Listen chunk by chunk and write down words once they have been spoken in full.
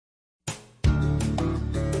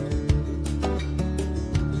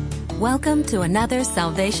Welcome to another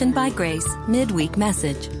Salvation by Grace Midweek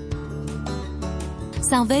message.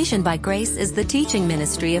 Salvation by Grace is the teaching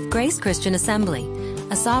ministry of Grace Christian Assembly,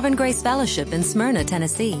 a Sovereign Grace Fellowship in Smyrna,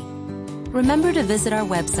 Tennessee. Remember to visit our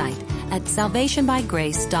website at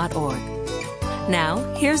salvationbygrace.org. Now,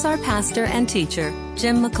 here's our pastor and teacher,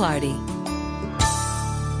 Jim McClarty.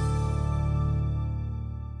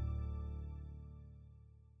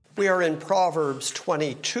 We are in Proverbs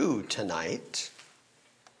 22 tonight.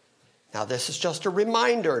 Now, this is just a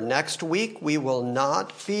reminder. Next week, we will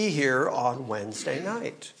not be here on Wednesday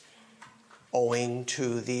night, owing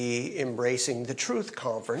to the Embracing the Truth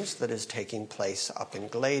conference that is taking place up in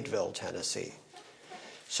Gladeville, Tennessee.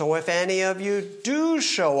 So if any of you do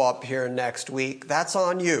show up here next week, that's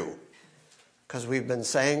on you, because we've been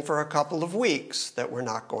saying for a couple of weeks that we're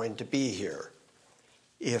not going to be here.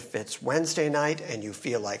 If it's Wednesday night and you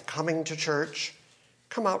feel like coming to church,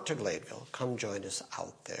 come out to Gladeville. Come join us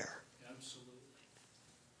out there.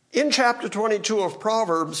 In chapter 22 of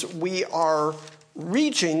Proverbs, we are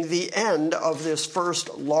reaching the end of this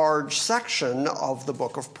first large section of the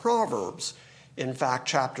book of Proverbs. In fact,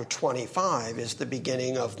 chapter 25 is the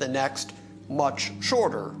beginning of the next, much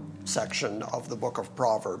shorter section of the book of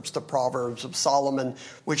Proverbs, the Proverbs of Solomon,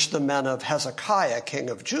 which the men of Hezekiah, king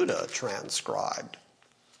of Judah, transcribed.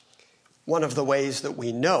 One of the ways that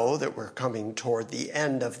we know that we're coming toward the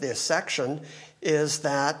end of this section is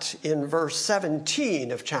that in verse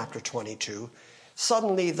 17 of chapter 22,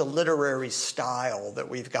 suddenly the literary style that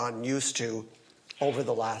we've gotten used to over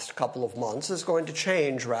the last couple of months is going to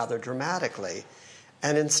change rather dramatically.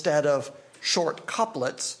 And instead of short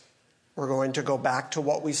couplets, we're going to go back to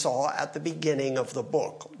what we saw at the beginning of the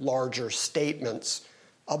book, larger statements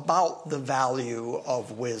about the value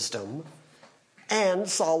of wisdom, and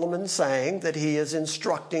Solomon saying that he is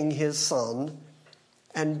instructing his son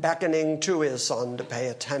and beckoning to his son to pay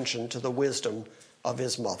attention to the wisdom of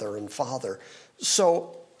his mother and father.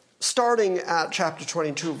 So, starting at chapter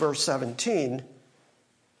 22, verse 17,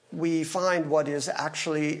 we find what is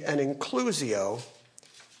actually an inclusio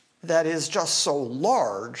that is just so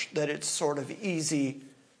large that it's sort of easy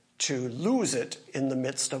to lose it in the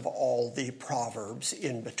midst of all the proverbs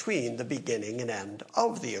in between the beginning and end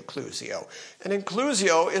of the inclusio. An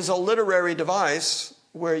inclusio is a literary device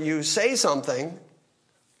where you say something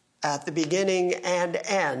at the beginning and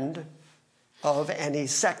end of any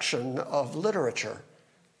section of literature,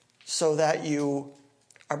 so that you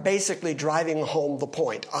are basically driving home the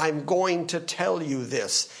point. I'm going to tell you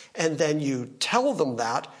this, and then you tell them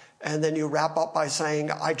that, and then you wrap up by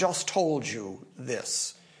saying, I just told you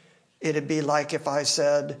this. It'd be like if I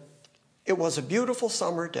said, it was a beautiful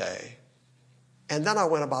summer day, and then I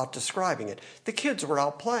went about describing it. The kids were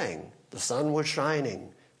out playing. The sun was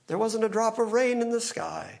shining. There wasn't a drop of rain in the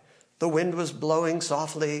sky. The wind was blowing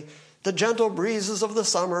softly. The gentle breezes of the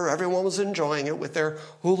summer, everyone was enjoying it with their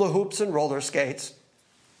hula hoops and roller skates.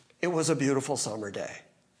 It was a beautiful summer day.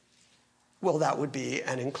 Well, that would be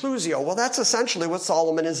an inclusio. Well, that's essentially what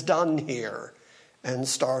Solomon has done here. And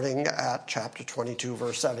starting at chapter 22,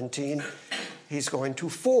 verse 17, he's going to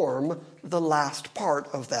form the last part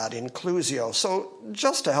of that inclusio. So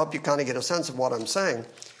just to help you kind of get a sense of what I'm saying,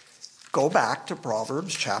 go back to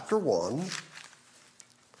Proverbs chapter 1.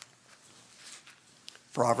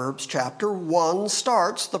 Proverbs chapter 1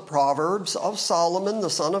 starts the Proverbs of Solomon, the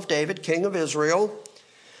son of David, king of Israel,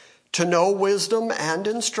 to know wisdom and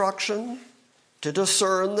instruction, to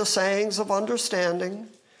discern the sayings of understanding,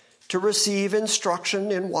 to receive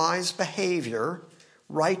instruction in wise behavior,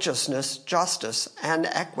 righteousness, justice, and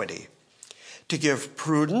equity, to give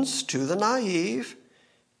prudence to the naive,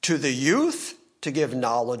 to the youth to give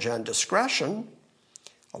knowledge and discretion.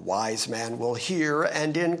 A wise man will hear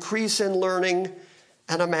and increase in learning,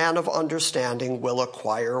 and a man of understanding will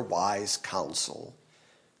acquire wise counsel.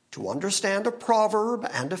 To understand a proverb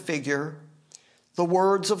and a figure, the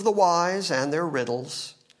words of the wise and their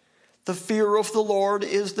riddles. The fear of the Lord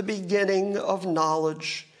is the beginning of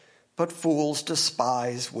knowledge, but fools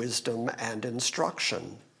despise wisdom and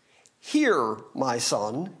instruction. Hear, my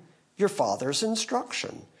son, your father's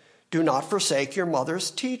instruction. Do not forsake your mother's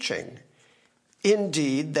teaching.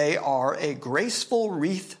 Indeed, they are a graceful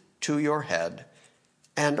wreath to your head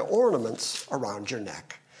and ornaments around your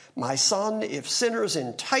neck. My son, if sinners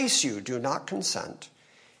entice you, do not consent.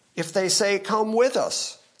 If they say, come with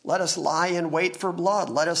us, let us lie in wait for blood.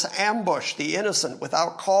 Let us ambush the innocent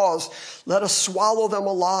without cause. Let us swallow them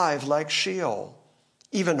alive like Sheol,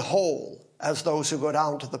 even whole as those who go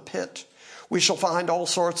down to the pit. We shall find all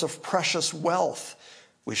sorts of precious wealth.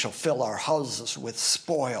 We shall fill our houses with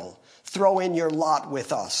spoil. Throw in your lot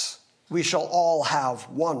with us. We shall all have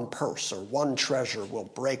one purse, or one treasure will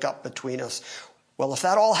break up between us. Well, if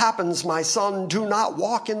that all happens, my son, do not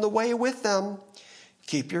walk in the way with them.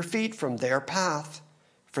 Keep your feet from their path,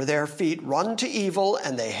 for their feet run to evil,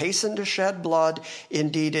 and they hasten to shed blood.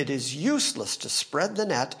 Indeed, it is useless to spread the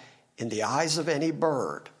net in the eyes of any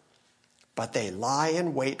bird, but they lie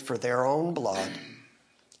in wait for their own blood,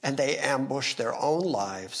 and they ambush their own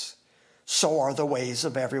lives. So are the ways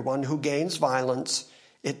of everyone who gains violence.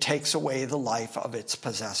 It takes away the life of its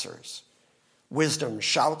possessors. Wisdom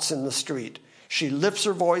shouts in the street. She lifts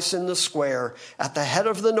her voice in the square. At the head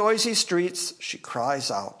of the noisy streets, she cries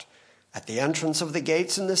out. At the entrance of the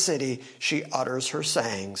gates in the city, she utters her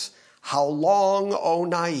sayings. How long, O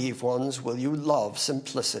naive ones, will you love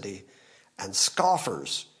simplicity? And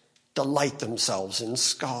scoffers delight themselves in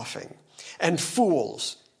scoffing. And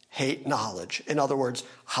fools hate knowledge. In other words,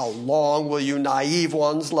 how long will you naive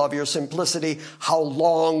ones love your simplicity? How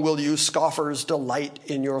long will you scoffers delight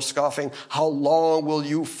in your scoffing? How long will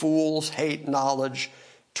you fools hate knowledge?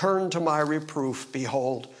 Turn to my reproof.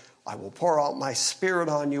 Behold, I will pour out my spirit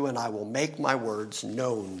on you, and I will make my words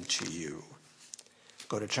known to you.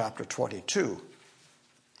 Go to chapter 22,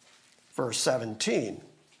 verse 17.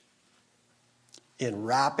 In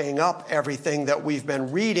wrapping up everything that we've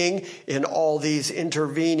been reading in all these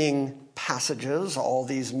intervening passages, all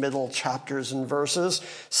these middle chapters and verses,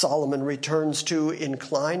 Solomon returns to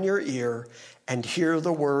incline your ear and hear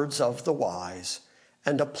the words of the wise,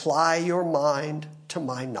 and apply your mind to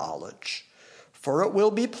my knowledge. For it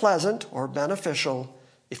will be pleasant or beneficial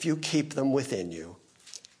if you keep them within you,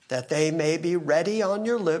 that they may be ready on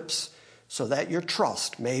your lips, so that your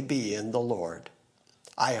trust may be in the Lord.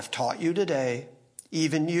 I have taught you today,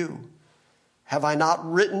 even you. Have I not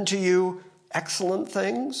written to you excellent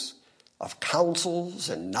things of counsels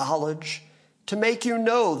and knowledge, to make you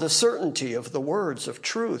know the certainty of the words of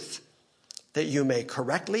truth, that you may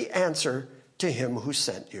correctly answer to him who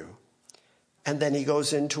sent you? And then he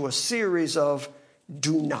goes into a series of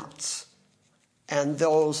do nots. And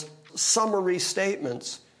those summary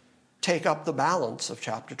statements take up the balance of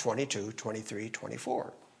chapter 22, 23,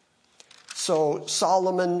 24. So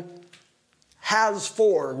Solomon has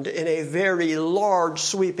formed in a very large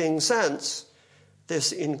sweeping sense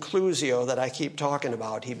this inclusio that I keep talking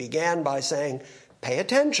about. He began by saying, pay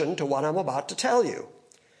attention to what I'm about to tell you.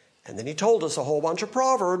 And then he told us a whole bunch of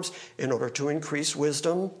proverbs in order to increase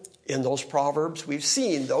wisdom. In those proverbs, we've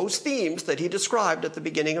seen those themes that he described at the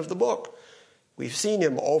beginning of the book. We've seen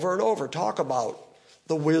him over and over talk about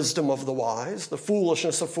the wisdom of the wise, the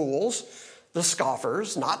foolishness of fools, the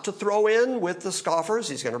scoffers, not to throw in with the scoffers.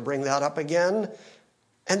 He's going to bring that up again.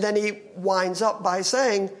 And then he winds up by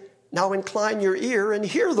saying, now incline your ear and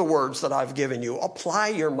hear the words that I've given you. Apply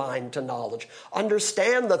your mind to knowledge.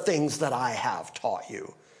 Understand the things that I have taught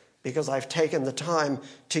you, because I've taken the time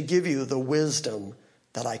to give you the wisdom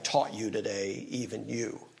that I taught you today, even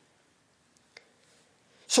you.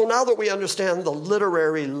 So now that we understand the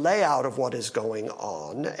literary layout of what is going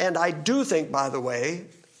on, and I do think, by the way,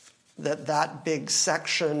 that big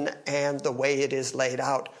section and the way it is laid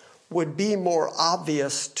out would be more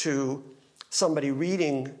obvious to somebody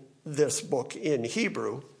reading this book in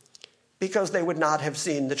Hebrew, because they would not have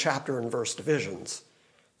seen the chapter and verse divisions.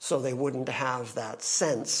 So they wouldn't have that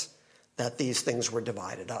sense that these things were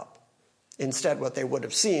divided up. Instead, what they would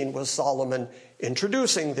have seen was Solomon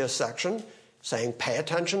introducing this section, saying, pay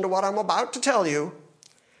attention to what I'm about to tell you.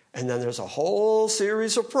 And then there's a whole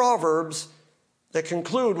series of proverbs that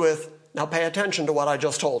conclude with, now pay attention to what I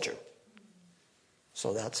just told you.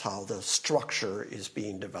 So that's how the structure is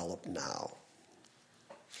being developed now.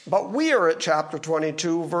 But we are at chapter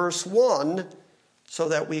 22, verse 1, so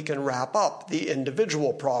that we can wrap up the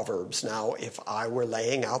individual proverbs. Now, if I were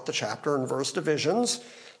laying out the chapter and verse divisions,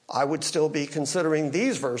 I would still be considering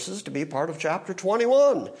these verses to be part of chapter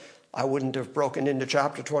 21. I wouldn't have broken into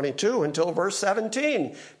chapter 22 until verse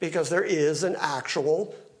 17, because there is an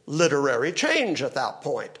actual literary change at that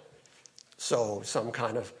point. So some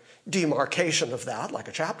kind of demarcation of that, like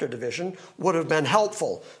a chapter division, would have been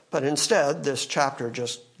helpful. But instead, this chapter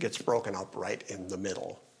just gets broken up right in the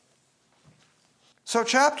middle. So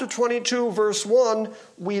chapter 22, verse 1,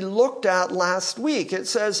 we looked at last week. It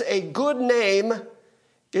says, a good name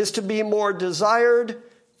is to be more desired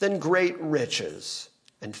than great riches,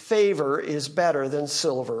 and favor is better than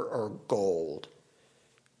silver or gold.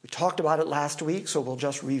 We talked about it last week, so we'll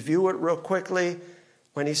just review it real quickly.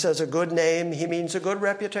 When he says a good name, he means a good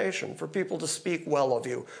reputation, for people to speak well of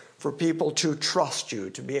you, for people to trust you,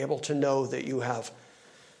 to be able to know that you have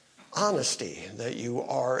honesty, that you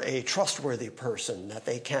are a trustworthy person, that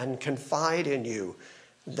they can confide in you,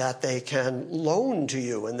 that they can loan to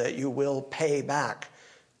you and that you will pay back.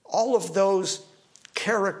 All of those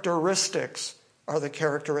characteristics are the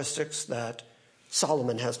characteristics that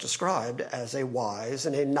Solomon has described as a wise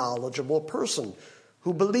and a knowledgeable person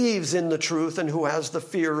who believes in the truth and who has the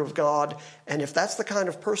fear of God. And if that's the kind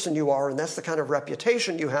of person you are and that's the kind of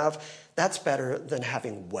reputation you have, that's better than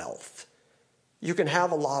having wealth. You can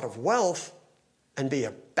have a lot of wealth and be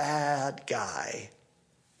a bad guy,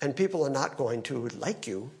 and people are not going to like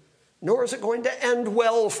you, nor is it going to end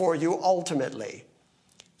well for you ultimately.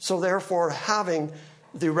 So therefore, having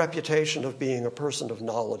the reputation of being a person of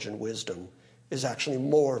knowledge and wisdom is actually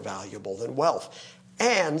more valuable than wealth.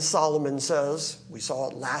 And Solomon says, we saw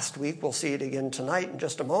it last week, we'll see it again tonight in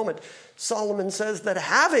just a moment, Solomon says that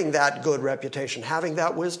having that good reputation, having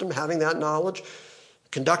that wisdom, having that knowledge,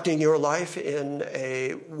 conducting your life in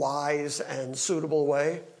a wise and suitable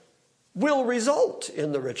way will result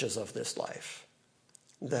in the riches of this life.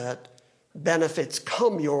 That benefits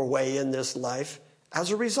come your way in this life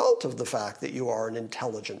as a result of the fact that you are an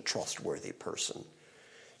intelligent, trustworthy person.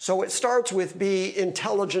 So it starts with be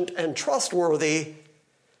intelligent and trustworthy,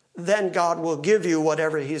 then God will give you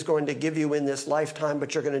whatever he's going to give you in this lifetime,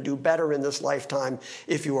 but you're going to do better in this lifetime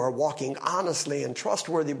if you are walking honestly and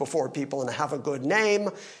trustworthy before people and have a good name.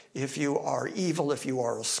 If you are evil, if you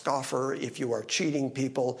are a scoffer, if you are cheating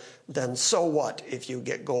people, then so what if you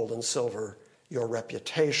get gold and silver? Your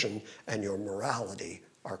reputation and your morality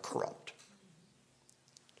are corrupt.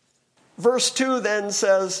 Verse 2 then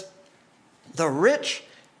says, the rich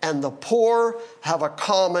and the poor have a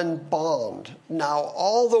common bond. Now,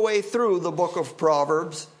 all the way through the book of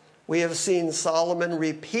Proverbs, we have seen Solomon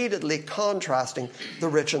repeatedly contrasting the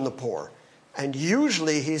rich and the poor. And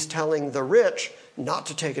usually he's telling the rich not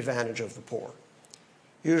to take advantage of the poor.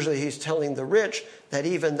 Usually he's telling the rich that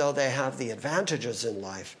even though they have the advantages in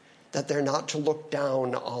life, that they're not to look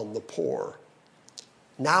down on the poor.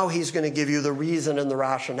 Now he's going to give you the reason and the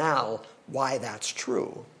rationale why that's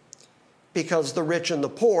true. Because the rich and the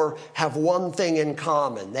poor have one thing in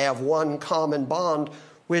common. They have one common bond,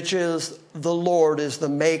 which is the Lord is the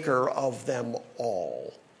maker of them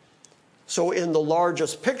all. So in the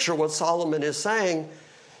largest picture, what Solomon is saying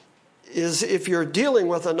is if you're dealing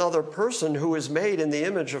with another person who is made in the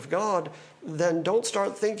image of God, then don't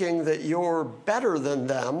start thinking that you're better than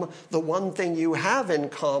them. The one thing you have in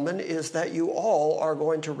common is that you all are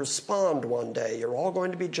going to respond one day. You're all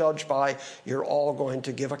going to be judged by, you're all going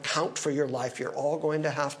to give account for your life. You're all going to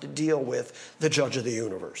have to deal with the judge of the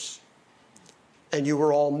universe. And you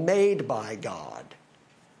were all made by God.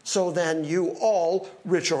 So then you all,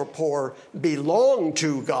 rich or poor, belong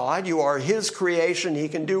to God. You are his creation. He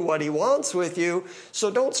can do what he wants with you. So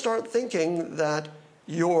don't start thinking that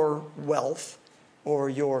your wealth or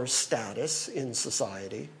your status in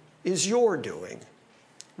society is your doing.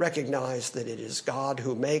 Recognize that it is God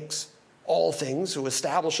who makes all things, who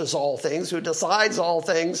establishes all things, who decides all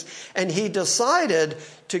things, and he decided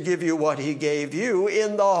to give you what he gave you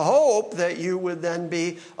in the hope that you would then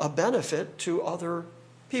be a benefit to other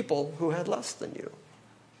people who had less than you.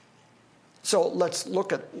 So let's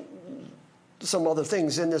look at some other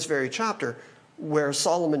things in this very chapter where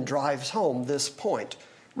Solomon drives home this point.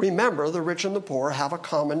 Remember, the rich and the poor have a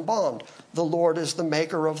common bond. The Lord is the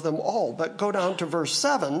maker of them all. But go down to verse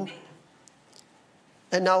 7,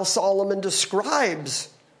 and now Solomon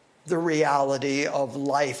describes the reality of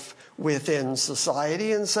life within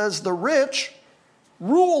society and says the rich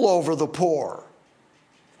rule over the poor.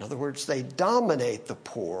 In other words, they dominate the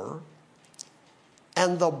poor,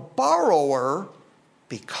 and the borrower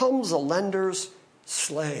becomes a lender's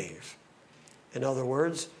slave. In other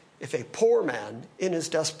words, if a poor man in his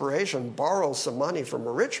desperation borrows some money from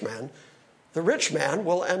a rich man, the rich man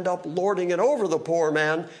will end up lording it over the poor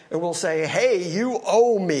man and will say, hey, you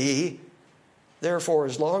owe me. Therefore,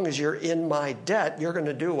 as long as you're in my debt, you're going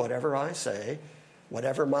to do whatever I say,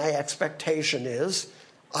 whatever my expectation is.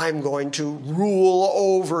 I'm going to rule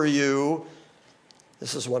over you.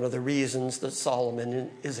 This is one of the reasons that Solomon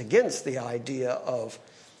is against the idea of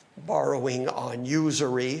borrowing on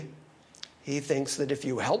usury. He thinks that if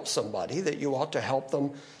you help somebody, that you ought to help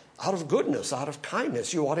them out of goodness, out of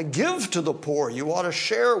kindness. You ought to give to the poor. You ought to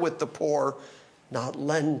share with the poor, not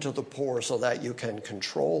lend to the poor so that you can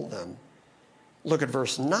control them. Look at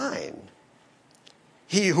verse 9.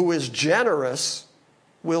 He who is generous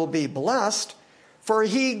will be blessed, for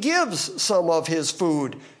he gives some of his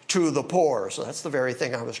food to the poor. So that's the very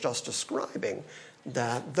thing I was just describing,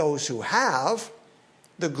 that those who have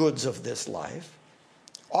the goods of this life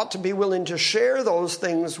ought to be willing to share those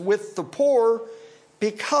things with the poor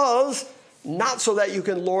because not so that you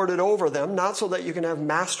can lord it over them, not so that you can have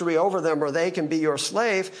mastery over them or they can be your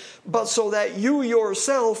slave, but so that you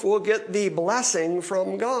yourself will get the blessing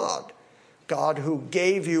from God. God, who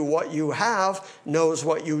gave you what you have, knows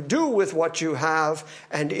what you do with what you have,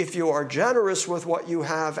 and if you are generous with what you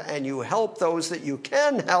have and you help those that you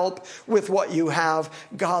can help with what you have,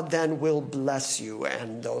 God then will bless you.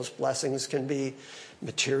 And those blessings can be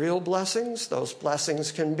material blessings. Those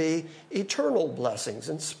blessings can be eternal blessings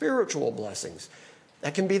and spiritual blessings.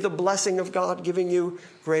 That can be the blessing of God giving you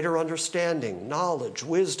greater understanding, knowledge,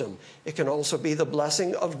 wisdom. It can also be the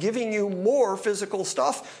blessing of giving you more physical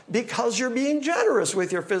stuff because you're being generous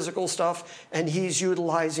with your physical stuff and he's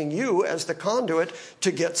utilizing you as the conduit to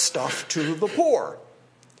get stuff to the poor.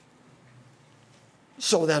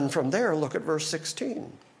 So then from there, look at verse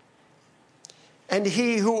 16. And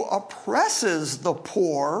he who oppresses the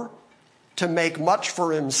poor to make much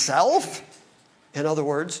for himself, in other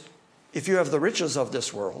words, if you have the riches of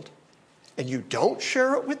this world and you don't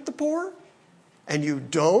share it with the poor and you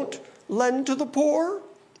don't lend to the poor,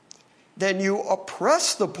 then you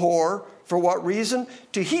oppress the poor for what reason?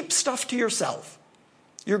 To heap stuff to yourself.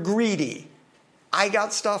 You're greedy. I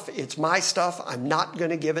got stuff. It's my stuff. I'm not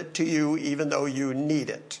going to give it to you even though you need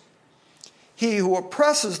it. He who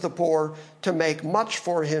oppresses the poor to make much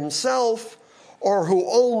for himself, or who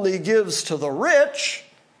only gives to the rich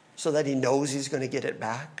so that he knows he's going to get it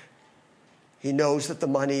back. He knows that the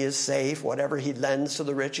money is safe. Whatever he lends to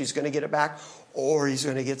the rich, he's going to get it back. Or he's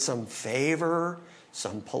going to get some favor,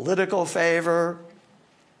 some political favor.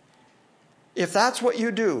 If that's what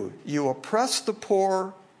you do, you oppress the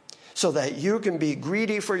poor so that you can be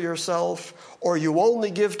greedy for yourself, or you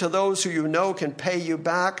only give to those who you know can pay you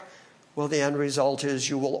back, well, the end result is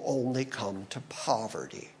you will only come to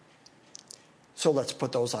poverty. So let's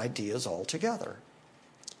put those ideas all together.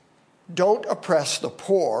 Don't oppress the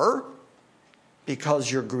poor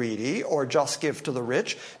because you're greedy, or just give to the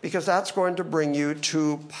rich, because that's going to bring you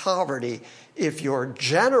to poverty. If you're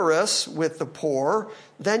generous with the poor,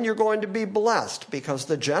 then you're going to be blessed, because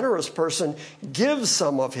the generous person gives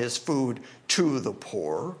some of his food to the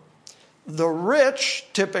poor. The rich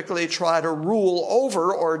typically try to rule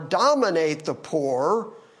over or dominate the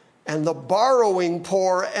poor, and the borrowing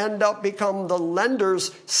poor end up becoming the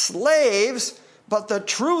lender's slaves. But the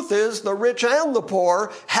truth is, the rich and the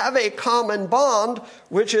poor have a common bond,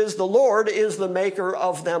 which is the Lord is the maker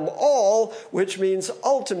of them all, which means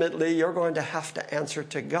ultimately you're going to have to answer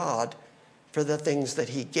to God for the things that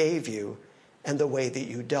he gave you and the way that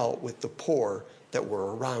you dealt with the poor that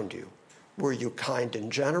were around you. Were you kind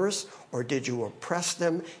and generous, or did you oppress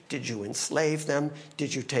them? Did you enslave them?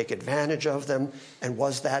 Did you take advantage of them? And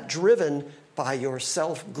was that driven by your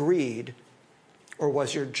self-greed, or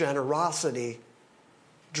was your generosity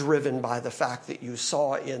driven by the fact that you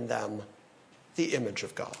saw in them the image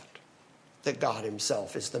of God, that God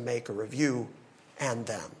himself is the maker of you and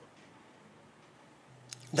them?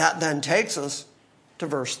 That then takes us to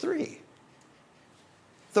verse 3.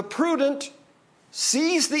 The prudent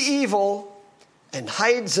sees the evil and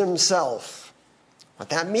hides himself. What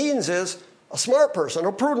that means is a smart person,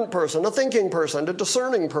 a prudent person, a thinking person, a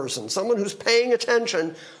discerning person, someone who's paying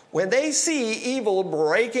attention, when they see evil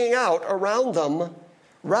breaking out around them,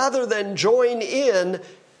 rather than join in,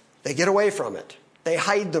 they get away from it. They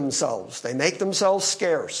hide themselves. They make themselves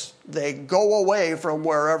scarce. They go away from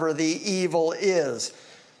wherever the evil is.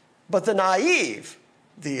 But the naive,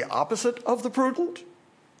 the opposite of the prudent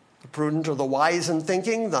are the wise and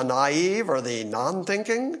thinking, the naive are the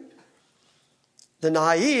non-thinking. The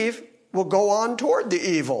naive will go on toward the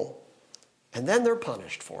evil, and then they're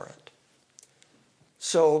punished for it.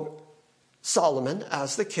 So Solomon,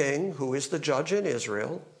 as the king, who is the judge in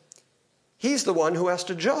Israel, he's the one who has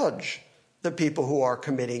to judge the people who are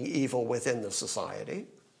committing evil within the society.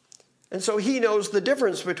 And so he knows the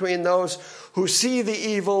difference between those who see the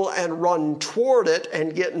evil and run toward it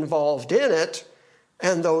and get involved in it,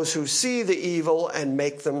 and those who see the evil and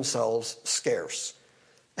make themselves scarce.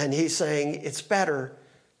 And he's saying it's better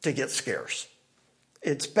to get scarce.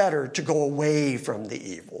 It's better to go away from the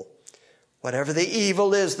evil. Whatever the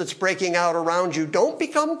evil is that's breaking out around you, don't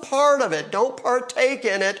become part of it. Don't partake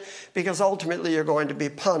in it, because ultimately you're going to be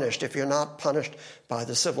punished. If you're not punished by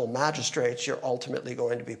the civil magistrates, you're ultimately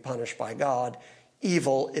going to be punished by God.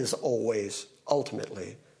 Evil is always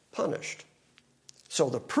ultimately punished. So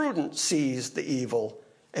the prudent sees the evil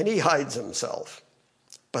and he hides himself.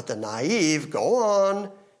 But the naive go on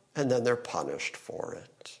and then they're punished for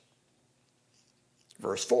it.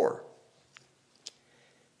 Verse 4.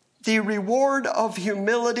 The reward of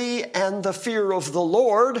humility and the fear of the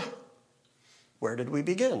Lord. Where did we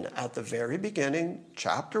begin? At the very beginning,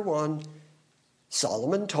 chapter 1,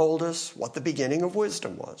 Solomon told us what the beginning of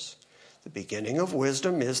wisdom was. The beginning of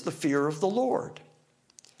wisdom is the fear of the Lord.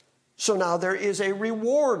 So now there is a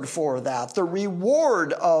reward for that, the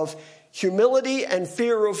reward of humility and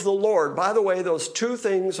fear of the Lord. By the way, those two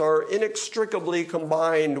things are inextricably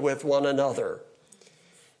combined with one another.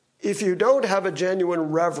 If you don't have a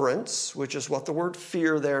genuine reverence, which is what the word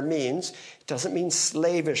fear there means, it doesn't mean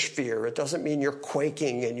slavish fear. It doesn't mean you're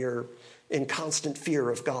quaking and you're in constant fear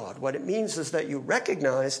of God. What it means is that you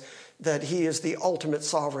recognize that he is the ultimate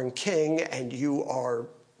sovereign king and you are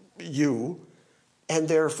you, and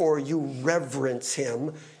therefore you reverence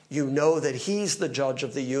him. You know that he's the judge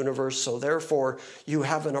of the universe, so therefore you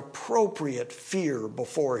have an appropriate fear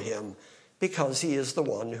before him because he is the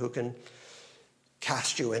one who can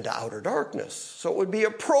cast you into outer darkness. So it would be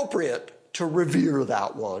appropriate to revere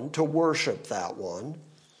that one, to worship that one.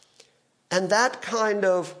 And that kind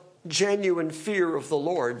of genuine fear of the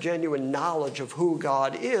Lord, genuine knowledge of who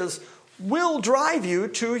God is, will drive you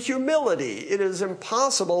to humility. It is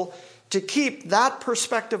impossible to keep that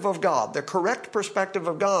perspective of God, the correct perspective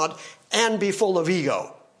of God, and be full of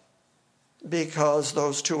ego, because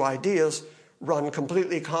those two ideas run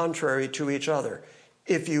completely contrary to each other.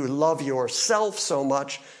 If you love yourself so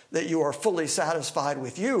much that you are fully satisfied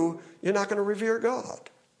with you, you're not going to revere God.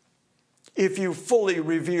 If you fully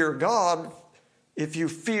revere God, if you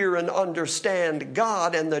fear and understand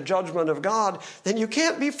God and the judgment of God, then you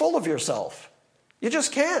can't be full of yourself. You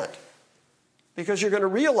just can't. Because you're going to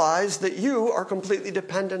realize that you are completely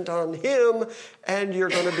dependent on him, and you're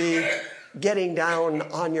going to be getting down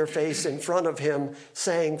on your face in front of him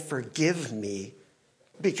saying, "Forgive me,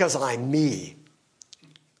 because I'm me.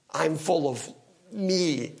 I'm full of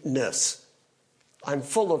me-ness. I'm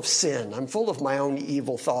full of sin. I'm full of my own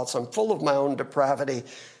evil thoughts. I'm full of my own depravity."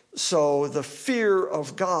 So the fear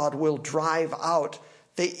of God will drive out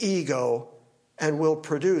the ego and will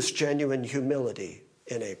produce genuine humility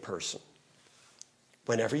in a person.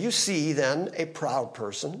 Whenever you see, then, a proud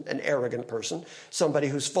person, an arrogant person, somebody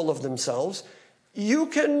who's full of themselves, you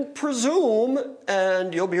can presume,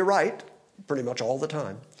 and you'll be right pretty much all the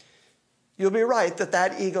time, you'll be right that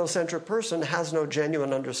that egocentric person has no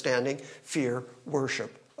genuine understanding, fear,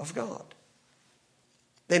 worship of God.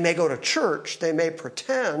 They may go to church, they may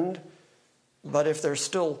pretend, but if they're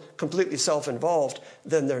still completely self-involved,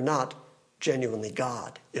 then they're not genuinely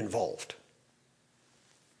God involved.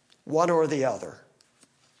 One or the other.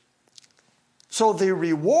 So the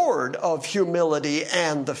reward of humility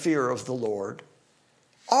and the fear of the Lord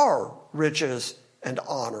are riches and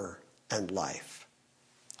honor and life.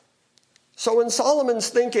 So in Solomon's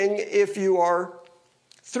thinking, if you are,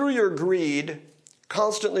 through your greed,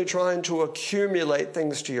 constantly trying to accumulate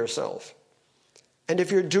things to yourself, and if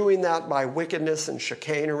you're doing that by wickedness and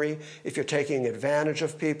chicanery, if you're taking advantage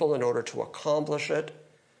of people in order to accomplish it,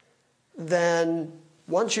 then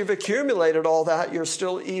once you've accumulated all that, you're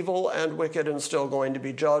still evil and wicked and still going to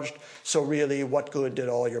be judged. So really, what good did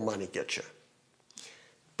all your money get you?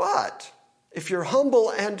 But if you're humble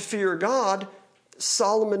and fear God,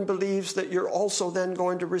 Solomon believes that you're also then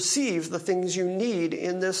going to receive the things you need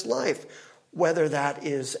in this life, whether that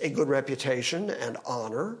is a good reputation and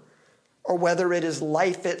honor, or whether it is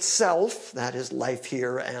life itself, that is life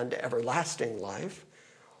here and everlasting life,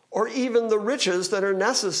 or even the riches that are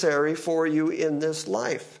necessary for you in this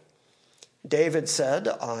life. David said,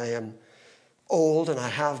 "I am old and I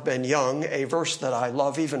have been young," a verse that I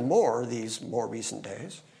love even more these more recent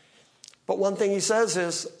days. But one thing he says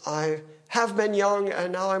is, "I have been young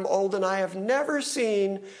and now I'm old, and I have never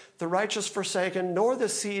seen the righteous forsaken, nor the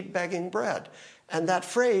seed begging bread." And that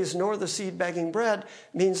phrase, "nor the seed begging bread,"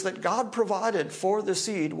 means that God provided for the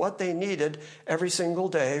seed what they needed every single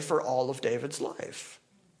day for all of David's life.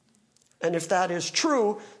 And if that is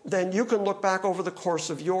true, then you can look back over the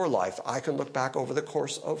course of your life. I can look back over the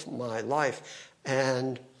course of my life.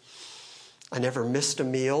 And I never missed a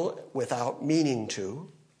meal without meaning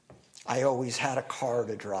to. I always had a car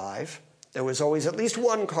to drive. There was always at least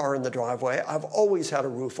one car in the driveway. I've always had a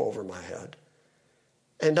roof over my head.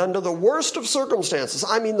 And under the worst of circumstances,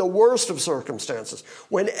 I mean the worst of circumstances,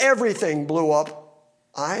 when everything blew up,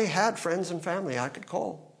 I had friends and family I could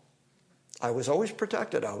call. I was always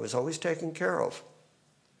protected. I was always taken care of.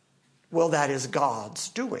 Well, that is God's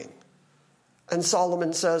doing. And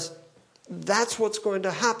Solomon says, that's what's going to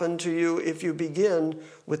happen to you if you begin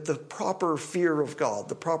with the proper fear of God,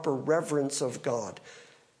 the proper reverence of God.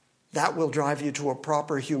 That will drive you to a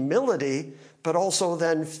proper humility, but also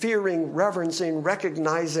then fearing, reverencing,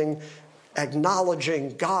 recognizing,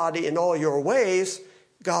 acknowledging God in all your ways.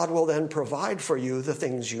 God will then provide for you the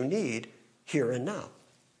things you need here and now.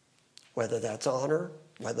 Whether that's honor,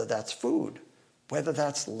 whether that's food, whether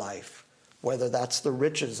that's life, whether that's the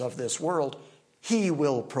riches of this world, he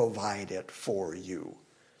will provide it for you,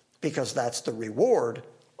 because that's the reward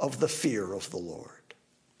of the fear of the Lord.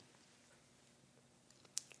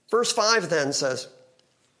 Verse 5 then says,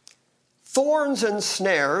 thorns and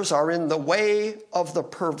snares are in the way of the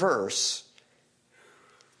perverse.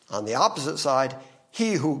 On the opposite side,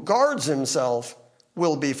 he who guards himself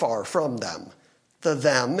will be far from them. The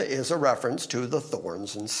them is a reference to the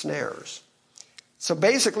thorns and snares. So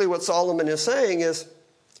basically what Solomon is saying is,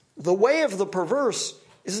 the way of the perverse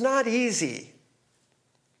is not easy.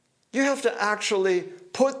 You have to actually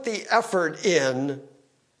put the effort in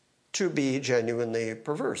to be genuinely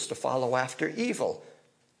perverse, to follow after evil.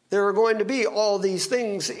 There are going to be all these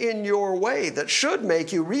things in your way that should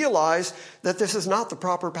make you realize that this is not the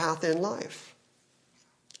proper path in life.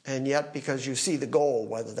 And yet, because you see the goal,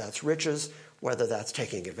 whether that's riches, whether that's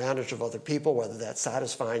taking advantage of other people, whether that's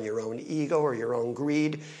satisfying your own ego or your own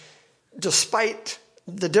greed, despite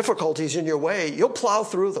the difficulties in your way, you'll plow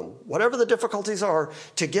through them, whatever the difficulties are,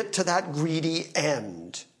 to get to that greedy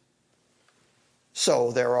end.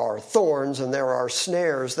 So there are thorns and there are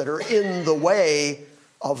snares that are in the way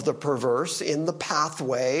of the perverse, in the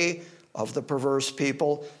pathway of the perverse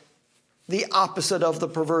people. The opposite of the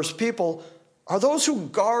perverse people are those who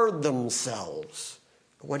guard themselves.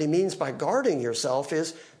 What he means by guarding yourself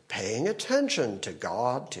is paying attention to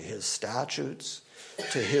God, to his statutes,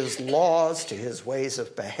 to his laws, to his ways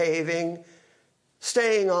of behaving,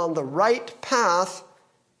 staying on the right path.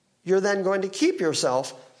 You're then going to keep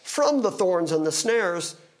yourself from the thorns and the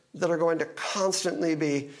snares that are going to constantly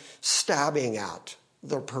be stabbing at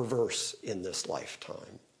the perverse in this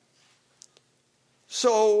lifetime.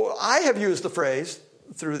 So I have used the phrase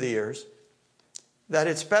through the years that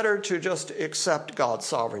it's better to just accept God's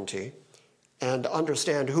sovereignty and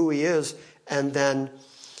understand who he is, and then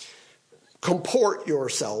comport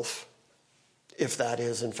yourself, if that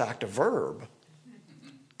is in fact a verb.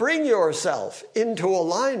 Bring yourself into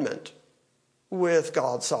alignment with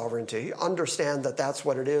God's sovereignty. Understand that that's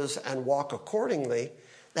what it is and walk accordingly.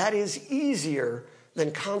 That is easier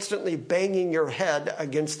than constantly banging your head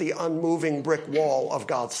against the unmoving brick wall of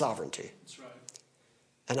God's sovereignty. That's right.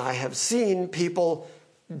 And I have seen people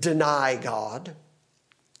deny God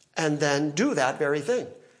and then do that very thing.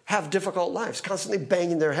 Have difficult lives, constantly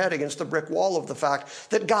banging their head against the brick wall of the fact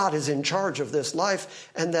that God is in charge of this life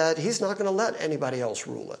and that he's not going to let anybody else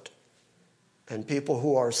rule it. And people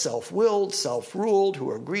who are self-willed, self-ruled, who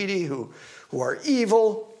are greedy, who are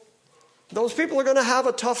evil, those people are going to have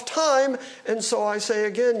a tough time. And so I say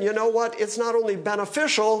again, you know what? It's not only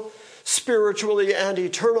beneficial spiritually and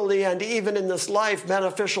eternally and even in this life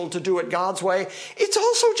beneficial to do it God's way. It's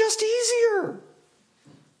also just easier.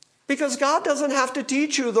 Because God doesn't have to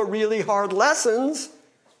teach you the really hard lessons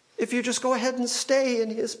if you just go ahead and stay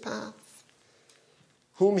in his path.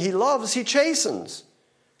 Whom he loves, he chastens.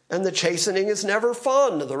 And the chastening is never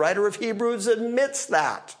fun. The writer of Hebrews admits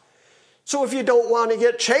that. So if you don't want to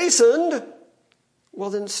get chastened, well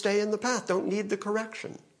then stay in the path. Don't need the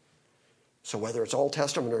correction. So whether it's Old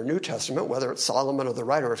Testament or New Testament, whether it's Solomon or the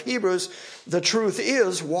writer of Hebrews, the truth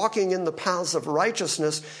is walking in the paths of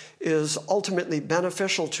righteousness is ultimately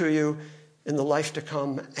beneficial to you in the life to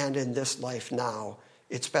come and in this life now.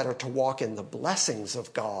 It's better to walk in the blessings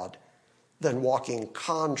of God than walking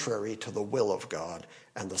contrary to the will of God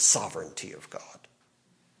and the sovereignty of God.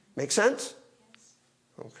 Make sense?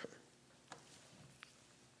 Okay.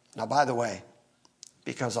 Now, by the way,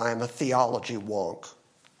 because I am a theology wonk,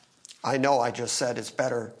 I know I just said it's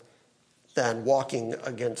better than walking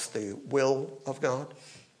against the will of God.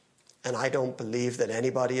 And I don't believe that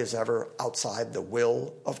anybody is ever outside the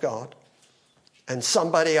will of God. And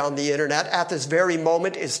somebody on the internet at this very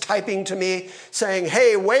moment is typing to me saying,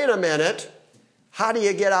 hey, wait a minute. How do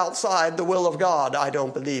you get outside the will of God? I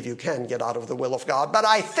don't believe you can get out of the will of God, but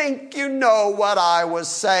I think you know what I was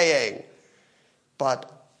saying.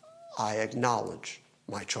 But I acknowledge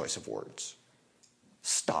my choice of words.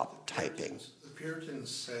 Stop typing. The Puritans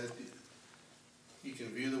said you can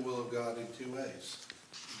view the will of God in two ways.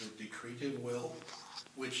 The decretive will,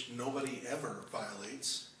 which nobody ever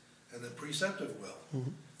violates, and the preceptive will,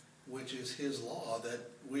 which is his law that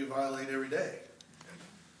we violate every day.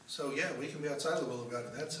 So yeah, we can be outside the will of God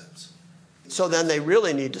in that sense. So then they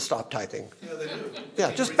really need to stop typing. Yeah, they do.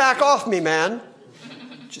 Yeah, just back off me, man.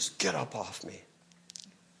 Just get up off me.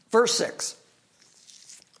 Verse 6.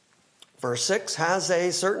 Verse 6 has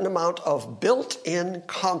a certain amount of built-in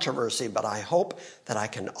controversy, but I hope that I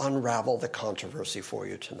can unravel the controversy for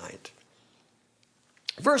you tonight.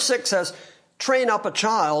 Verse 6 says, train up a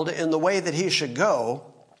child in the way that he should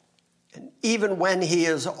go, And even when he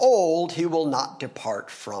is old, he will not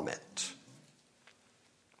depart from it.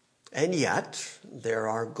 And yet, there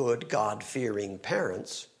are good God-fearing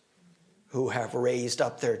parents who have raised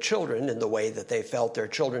up their children in the way that they felt their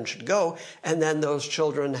children should go, and then those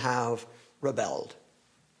children have rebelled.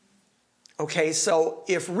 Okay, so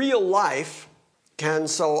if real life can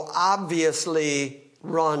so obviously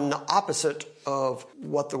run opposite of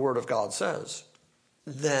what the Word of God says,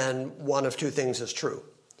 then one of two things is true.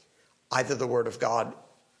 Either the Word of God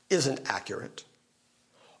isn't accurate,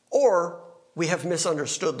 or we have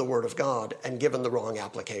misunderstood the Word of God and given the wrong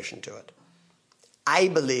application to it. I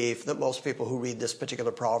believe that most people who read this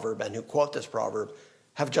particular proverb and who quote this proverb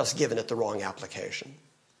have just given it the wrong application.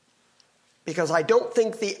 Because I don't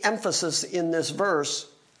think the emphasis in this verse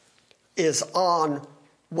is on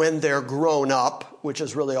when they're grown up, which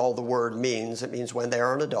is really all the word means. It means when they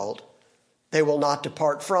are an adult, they will not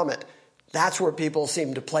depart from it. That's where people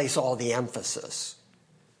seem to place all the emphasis.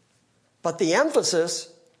 But the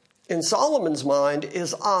emphasis in Solomon's mind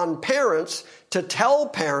is on parents to tell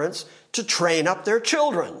parents to train up their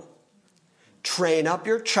children. Train up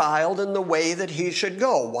your child in the way that he should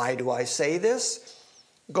go. Why do I say this?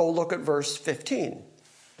 Go look at verse 15.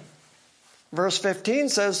 Verse 15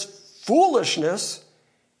 says, foolishness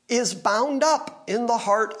is bound up in the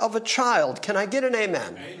heart of a child. Can I get an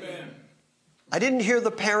amen? Amen. I didn't hear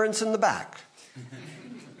the parents in the back.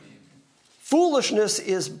 Foolishness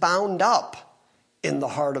is bound up in the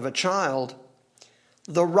heart of a child.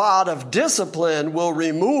 The rod of discipline will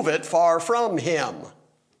remove it far from him.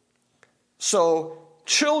 So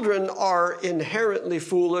children are inherently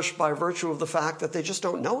foolish by virtue of the fact that they just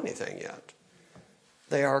don't know anything yet.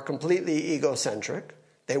 They are completely egocentric.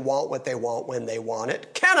 They want what they want when they want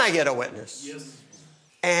it. Can I get a witness? Yes.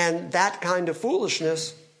 And that kind of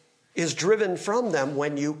foolishness is driven from them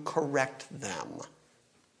when you correct them.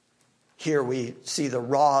 Here we see the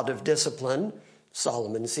rod of discipline.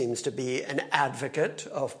 Solomon seems to be an advocate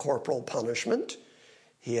of corporal punishment.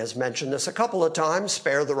 He has mentioned this a couple of times,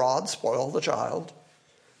 spare the rod, spoil the child.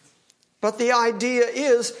 But the idea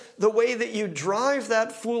is the way that you drive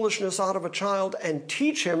that foolishness out of a child and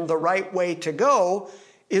teach him the right way to go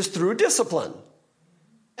is through discipline.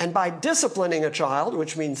 And by disciplining a child,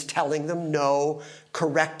 which means telling them no,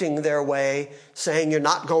 correcting their way, saying you're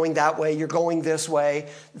not going that way, you're going this way,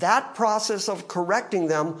 that process of correcting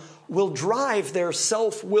them will drive their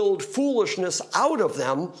self-willed foolishness out of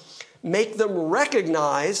them, make them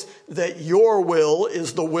recognize that your will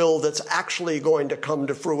is the will that's actually going to come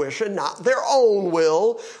to fruition, not their own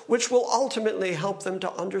will, which will ultimately help them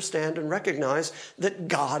to understand and recognize that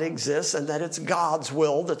God exists and that it's God's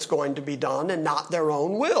will that's going to be done and not their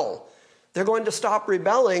own will. They're going to stop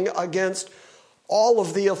rebelling against all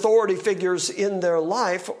of the authority figures in their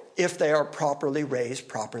life if they are properly raised,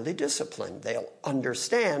 properly disciplined. They'll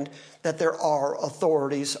understand that there are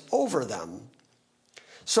authorities over them.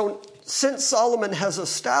 So since Solomon has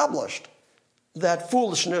established that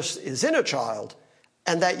foolishness is in a child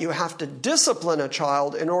and that you have to discipline a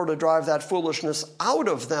child in order to drive that foolishness out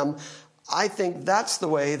of them, I think that's the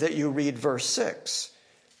way that you read verse 6,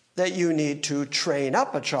 that you need to train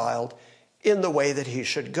up a child in the way that he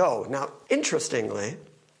should go. Now, interestingly,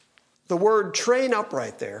 the word train up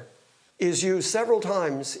right there is used several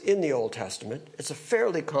times in the Old Testament. It's a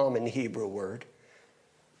fairly common Hebrew word.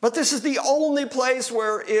 But this is the only place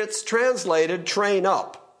where it's translated train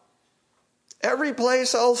up. Every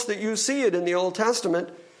place else that you see it in the Old Testament,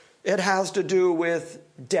 it has to do with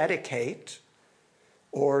dedicate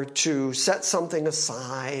or to set something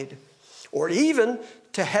aside or even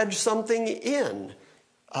to hedge something in.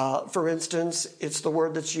 For instance, it's the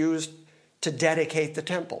word that's used to dedicate the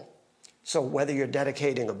temple. So whether you're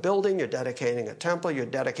dedicating a building, you're dedicating a temple, you're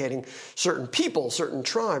dedicating certain people, certain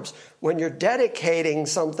tribes, when you're dedicating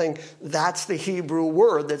something, that's the Hebrew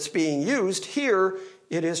word that's being used. Here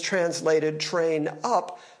it is translated train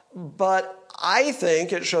up, but I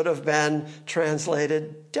think it should have been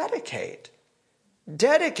translated dedicate.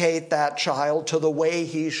 Dedicate that child to the way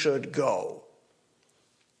he should go.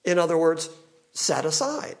 In other words, set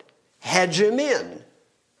aside, hedge him in,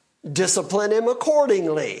 discipline him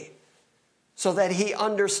accordingly, so that he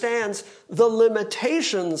understands the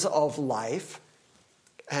limitations of life.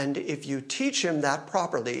 And if you teach him that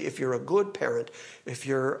properly, if you're a good parent, if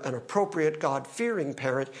you're an appropriate God-fearing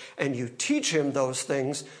parent, and you teach him those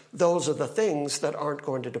things, those are the things that aren't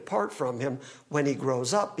going to depart from him when he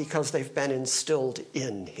grows up because they've been instilled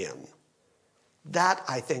in him. That,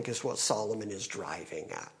 I think, is what Solomon is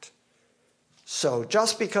driving at. So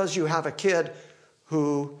just because you have a kid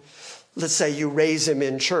who, let's say you raise him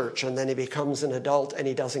in church and then he becomes an adult and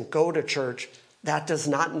he doesn't go to church, That does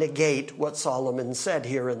not negate what Solomon said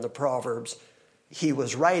here in the Proverbs. He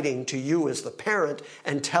was writing to you as the parent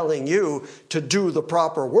and telling you to do the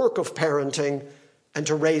proper work of parenting and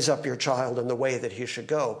to raise up your child in the way that he should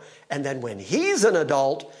go. And then when he's an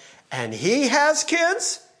adult and he has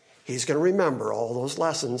kids, he's going to remember all those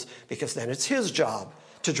lessons, because then it's his job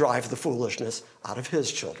to drive the foolishness out of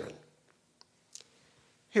his children.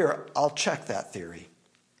 Here, I'll check that theory.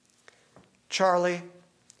 Charlie,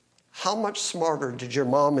 how much smarter did your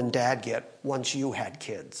mom and dad get once you had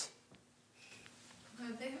kids?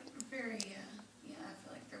 They were very, I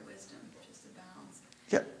feel like their wisdom just abounds.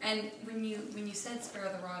 Yeah. And when you said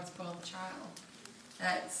spare the rod, spoil the child,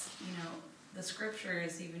 that's, the scripture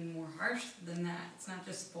is even more harsh than that. It's not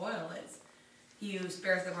just spoil, it's he who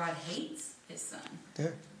spares the rod hates his son. Yeah.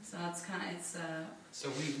 So it's kind of, So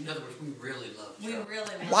in other words, we really love Charlie. We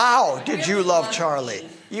really love Wow, did you love Charlie?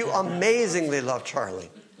 You amazingly love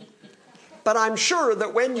Charlie. But I'm sure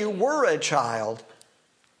that when you were a child,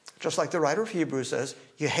 just like the writer of Hebrews says,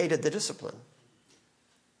 you hated the discipline.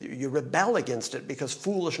 You rebel against it because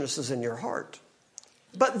foolishness is in your heart.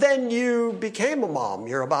 But then you became a mom.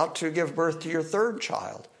 You're about to give birth to your third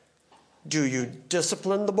child. Do you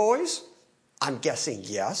discipline the boys? I'm guessing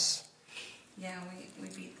yes. Yeah, we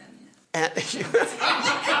beat them, And,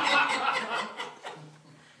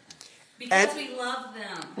 because we love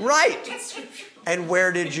them. right. And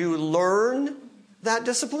where did you learn that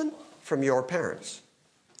discipline? From your parents.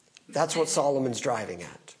 That's what Solomon's driving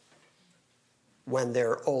at. When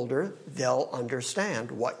they're older, they'll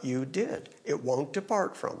understand what you did. It won't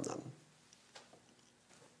depart from them.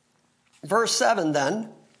 Verse 7 then,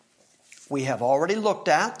 we have already looked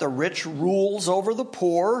at. The rich rules over the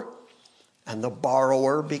poor, and the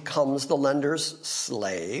borrower becomes the lender's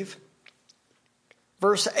slave.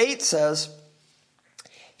 Verse 8 says,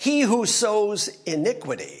 he who sows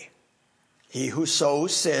iniquity, he who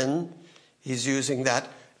sows sin, he's using that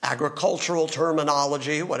agricultural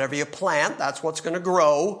terminology. Whatever you plant, that's what's going to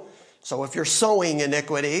grow. So if you're sowing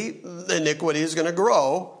iniquity, the iniquity is going to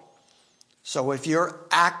grow. So if you're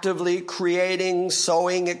actively creating,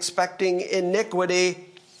 sowing, expecting iniquity,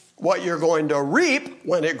 what you're going to reap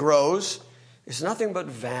when it grows is nothing but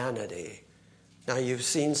vanity. Now you've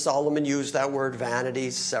seen Solomon use that word vanity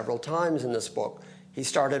several times in this book. He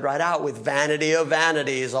started right out with vanity of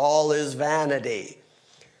vanities, all is vanity.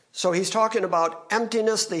 So he's talking about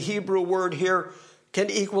emptiness. The Hebrew word here can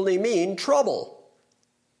equally mean trouble.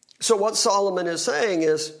 So what Solomon is saying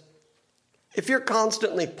is, if you're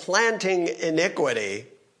constantly planting iniquity,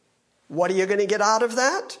 what are you going to get out of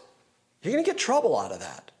that? You're going to get trouble out of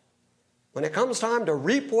that. When it comes time to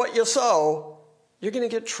reap what you sow, you're going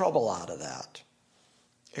to get trouble out of that.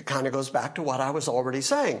 It kind of goes back to what I was already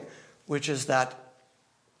saying, which is that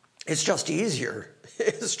it's just easier.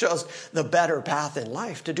 It's just the better path in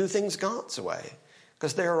life to do things God's way.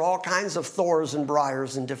 Because there are all kinds of thorns and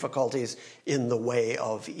briars and difficulties in the way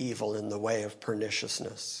of evil, in the way of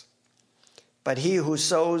perniciousness. But he who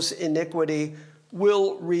sows iniquity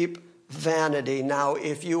will reap vanity. Now,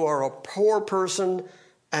 if you are a poor person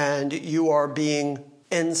and you are being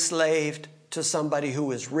enslaved to somebody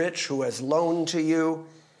who is rich, who has loaned to you,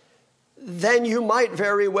 then you might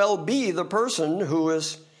very well be the person who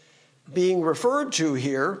is being referred to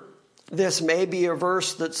here. This may be a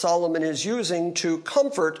verse that Solomon is using to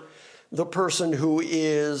comfort the person who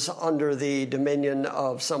is under the dominion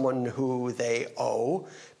of someone who they owe,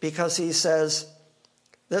 because he says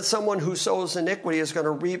that someone who sows iniquity is going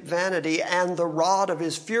to reap vanity, and the rod of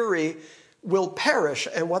his fury will perish.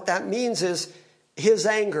 And what that means is his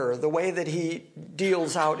anger, the way that he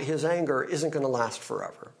deals out his anger, isn't going to last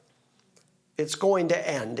forever. It's going to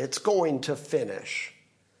end. It's going to finish.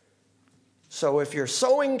 So if you're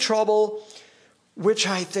sowing trouble, which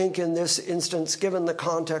I think in this instance, given the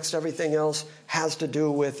context, everything else has to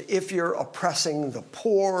do with if you're oppressing the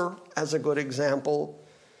poor, as a good example,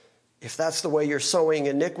 if that's the way you're sowing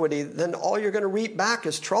iniquity, then all you're going to reap back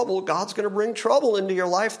is trouble. God's going to bring trouble into your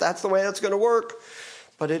life. That's the way it's going to work.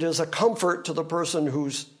 But it is a comfort to the person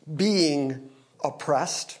who's being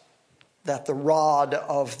oppressed that the rod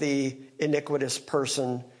of the iniquitous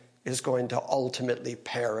person is going to ultimately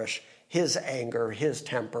perish. His anger, his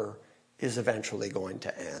temper is eventually going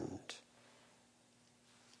to end.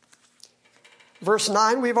 Verse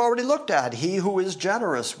 9 we've already looked at. He who is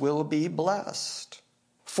generous will be blessed,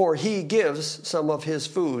 for he gives some of his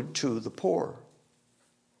food to the poor.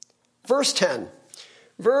 Verse 10.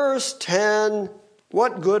 Verse 10,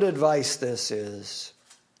 what good advice this is.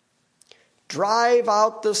 Drive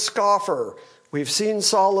out the scoffer. We've seen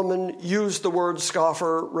Solomon use the word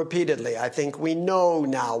scoffer repeatedly. I think we know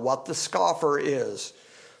now what the scoffer is.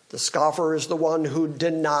 The scoffer is the one who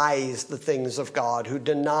denies the things of God, who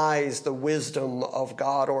denies the wisdom of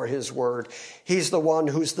God or his word. He's the one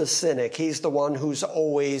who's the cynic. He's the one who's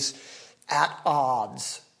always at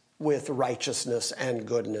odds with righteousness and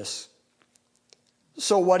goodness.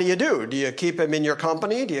 So what do? Do you keep him in your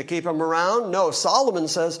company? Do you keep him around? No, Solomon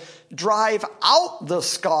says, drive out the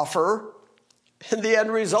scoffer, and the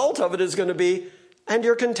end result of it is going to be, and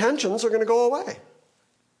your contentions are going to go away.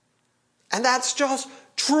 And that's just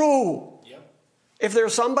true. Yep. If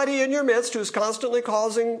there's somebody in your midst who's constantly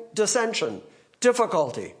causing dissension,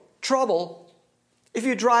 difficulty, trouble, if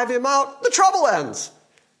you drive him out, the trouble ends.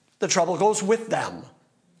 The trouble goes with them.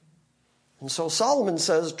 And so Solomon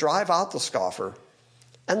says, drive out the scoffer,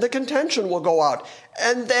 and the contention will go out.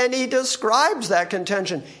 And then he describes that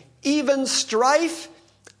contention. Even strife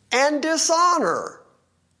and dishonor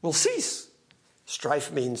will cease.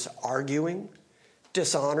 Strife means arguing.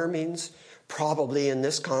 Dishonor means, probably in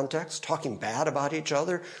this context, talking bad about each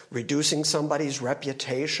other, reducing somebody's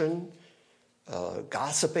reputation,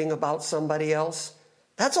 gossiping about somebody else.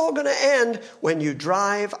 That's all going to end when you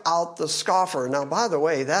drive out the scoffer. Now, by the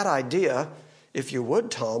way, that idea, if you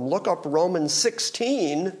would, Tom, look up Romans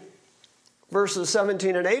 16, verses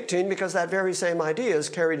 17 and 18, because that very same idea is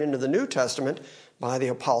carried into the New Testament by the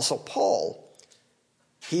Apostle Paul.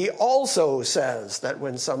 He also says that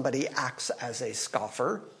when somebody acts as a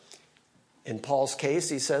scoffer, in Paul's case,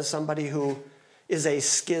 he says somebody who is a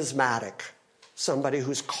schismatic, somebody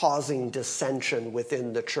who's causing dissension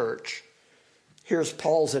within the church. Here's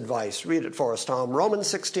Paul's advice. Read it for us, Tom. Romans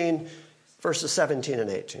 16, verses 17 and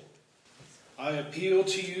 18. I appeal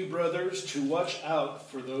to you, brothers, to watch out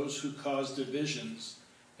for those who cause divisions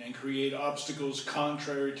and create obstacles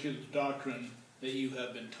contrary to the doctrine that you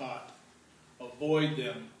have been taught. Avoid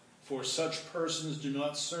them, for such persons do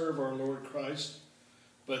not serve our Lord Christ,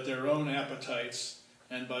 but their own appetites,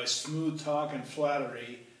 and by smooth talk and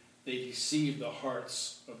flattery, they deceive the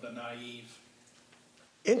hearts of the naive.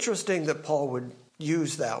 Interesting that Paul would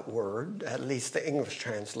use that word, at least the English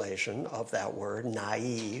translation of that word,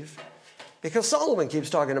 naive, because Solomon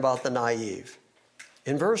keeps talking about the naive.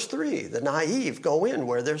 In verse 3, the naive go in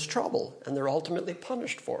where there's trouble, and they're ultimately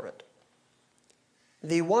punished for it.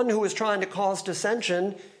 The one who is trying to cause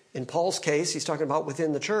dissension, in Paul's case, he's talking about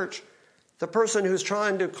within the church, the person who's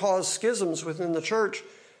trying to cause schisms within the church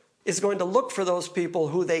is going to look for those people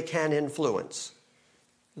who they can influence,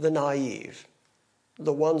 the naive,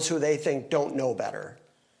 the ones who they think don't know better.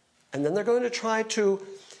 And then they're going to try to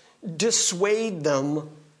dissuade them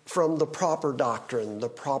from the proper doctrine, the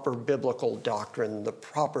proper biblical doctrine, the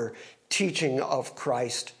proper teaching of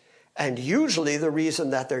Christ. And usually the reason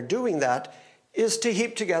that they're doing that is to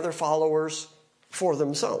heap together followers for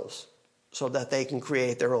themselves so that they can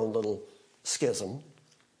create their own little schism.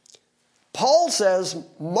 Paul says,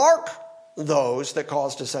 mark those that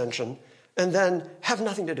cause dissension and then have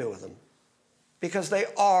nothing to do with them, because they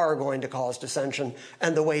are going to cause dissension,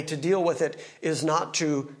 and the way to deal with it is not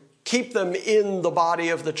to keep them in the body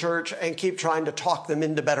of the church and keep trying to talk them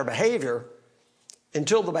into better behavior.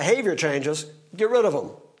 Until the behavior changes, get rid of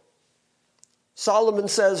them. Solomon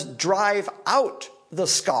says, drive out the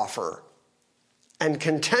scoffer, and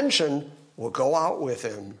contention will go out with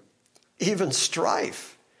him. Even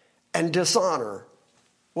strife and dishonor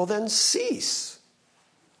will then cease.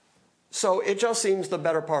 So it just seems the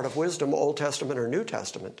better part of wisdom, Old Testament or New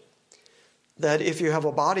Testament, that if you have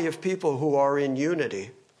a body of people who are in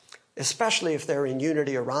unity, especially if they're in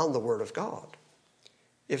unity around the Word of God,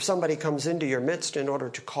 if somebody comes into your midst in order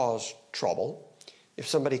to cause trouble, if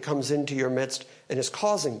somebody comes into your midst and is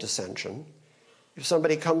causing dissension, if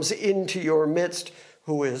somebody comes into your midst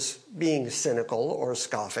who is being cynical or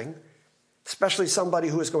scoffing, especially somebody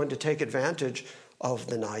who is going to take advantage of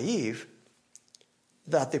the naive,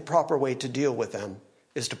 that the proper way to deal with them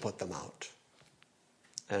is to put them out.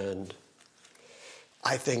 And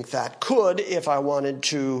I think that could, if I wanted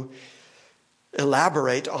to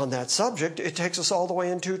elaborate on that subject, it takes us all the way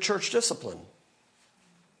into church discipline.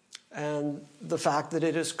 And the fact that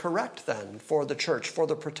it is correct then for the church, for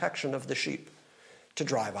the protection of the sheep, to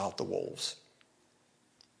drive out the wolves.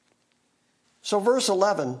 So verse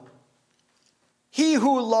 11, he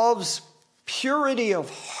who loves purity of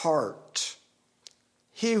heart,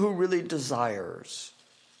 he who really desires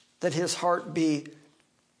that his heart be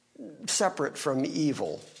separate from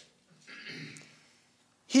evil,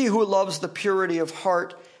 he who loves the purity of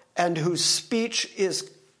heart and whose speech is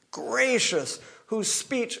gracious, whose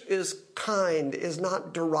speech is kind, is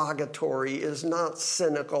not derogatory, is not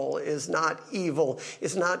cynical, is not evil,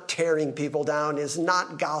 is not tearing people down, is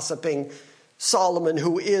not gossiping. Solomon,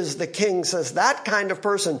 who is the king, says that kind of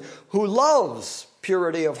person who loves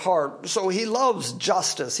purity of heart. So he loves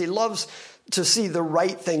justice. He loves to see the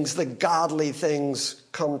right things, the godly things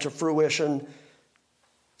come to fruition.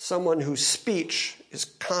 Someone whose speech is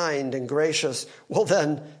kind and gracious, well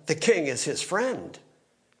then the king is his friend.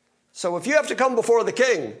 So if you have to come before the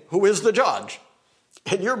king, who is the judge,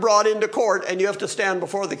 and you're brought into court and you have to stand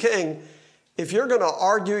before the king, if you're going to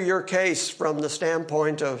argue your case from the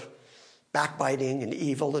standpoint of backbiting and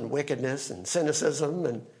evil and wickedness and cynicism,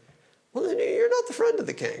 then you're not the friend of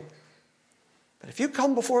the king. But if you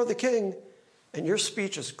come before the king and your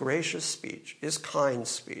speech is gracious speech, is kind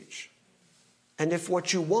speech, and if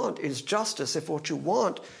what you want is justice, if what you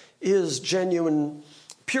want is genuine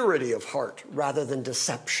purity of heart rather than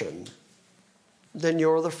deception, then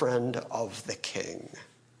you're the friend of the king.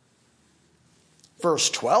 Verse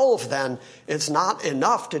 12, then, it's not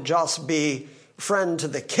enough to just be friend to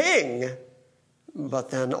the king, but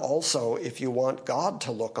then also, if you want God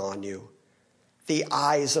to look on you, the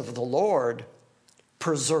eyes of the Lord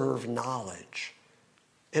preserve knowledge.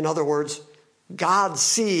 In other words, God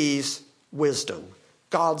sees wisdom.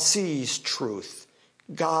 God sees truth.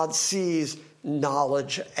 God sees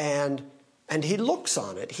knowledge, and he looks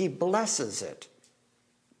on it. He blesses it.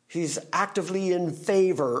 He's actively in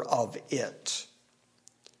favor of it.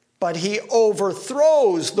 But he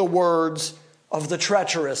overthrows the words of the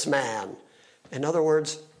treacherous man. In other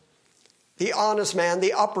words, the honest man,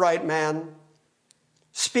 the upright man,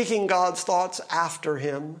 speaking God's thoughts after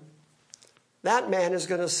him, that man is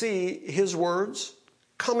going to see his words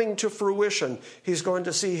coming to fruition. He's going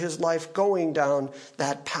to see his life going down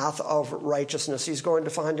that path of righteousness. He's going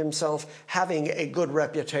to find himself having a good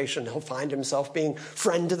reputation. He'll find himself being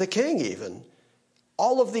friend to the king even.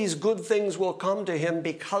 All of these good things will come to him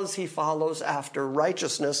because he follows after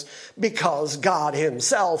righteousness, because God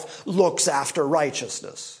himself looks after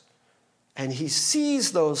righteousness. And he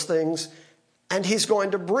sees those things, and he's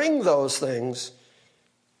going to bring those things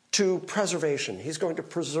to preservation. He's going to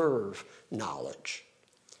preserve knowledge.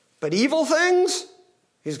 But evil things,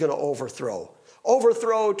 he's going to overthrow.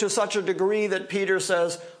 Overthrow to such a degree that Peter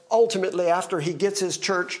says, ultimately, after he gets his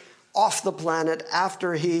church off the planet,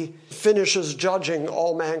 after he finishes judging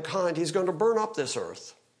all mankind, he's going to burn up this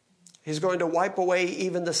earth. He's going to wipe away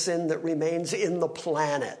even the sin that remains in the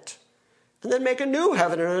planet. And then make a new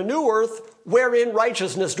heaven and a new earth wherein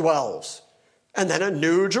righteousness dwells. And then a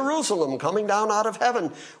new Jerusalem coming down out of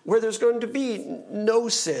heaven where there's going to be no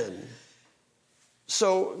sin.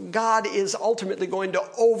 So God is ultimately going to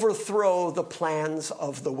overthrow the plans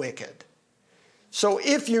of the wicked. So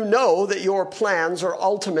if you know that your plans are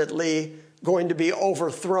ultimately going to be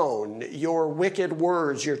overthrown, your wicked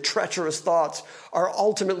words, your treacherous thoughts are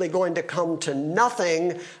ultimately going to come to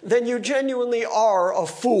nothing, then you genuinely are a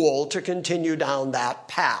fool to continue down that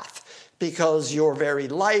path. Because your very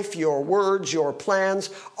life, your words, your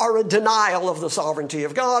plans are a denial of the sovereignty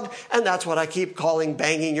of God, and that's what I keep calling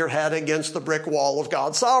banging your head against the brick wall of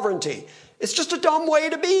God's sovereignty. It's just a dumb way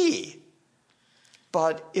to be.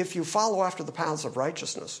 But if you follow after the paths of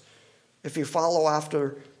righteousness, if you follow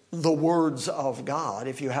after the words of God,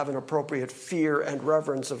 if you have an appropriate fear and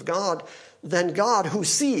reverence of God, then God, who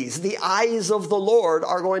sees, the eyes of the Lord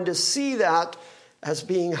are going to see that as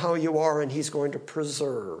being how you are, and he's going to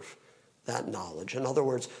preserve that knowledge. In other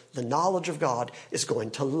words, the knowledge of God is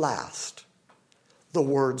going to last. The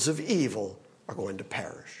words of evil are going to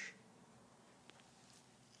perish.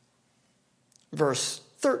 Verse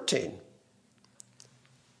 13.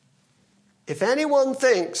 If anyone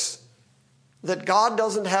thinks that God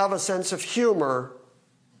doesn't have a sense of humor,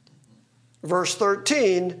 verse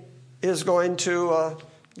 13 is going to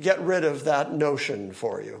get rid of that notion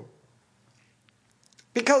for you.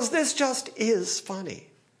 Because this just is funny.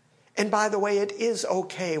 And by the way, it is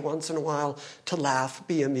okay once in a while to laugh,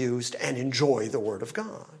 be amused, and enjoy the Word of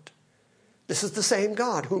God. This is the same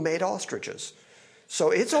God who made ostriches.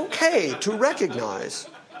 So it's okay to recognize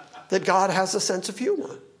that God has a sense of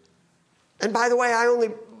humor. And by the way, I only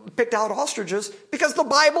picked out ostriches because the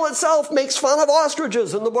Bible itself makes fun of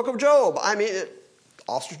ostriches in the book of Job. I mean,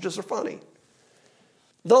 ostriches are funny.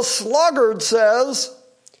 The sluggard says,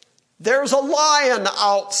 "There's a lion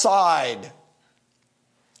outside.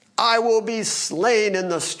 I will be slain in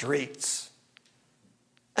the streets."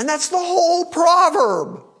 And that's the whole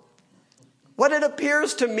proverb. What it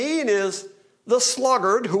appears to mean is the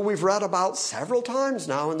sluggard, who we've read about several times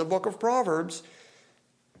now in the book of Proverbs,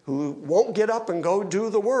 who won't get up and go do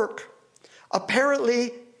the work,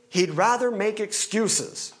 apparently he'd rather make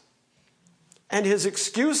excuses. And his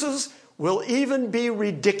excuses will even be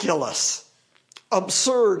ridiculous,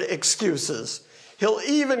 absurd excuses. He'll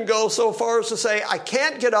even go so far as to say, I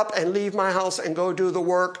can't get up and leave my house and go do the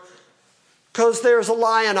work because there's a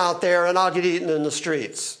lion out there and I'll get eaten in the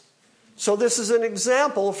streets. So this is an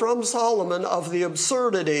example from Solomon of the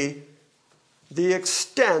absurdity, the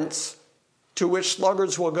extents to which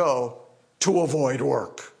sluggards will go to avoid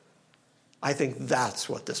work. I think that's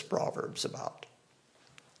what this proverb's about.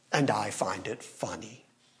 And I find it funny.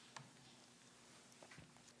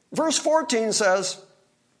 Verse 14 says,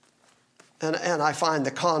 and I find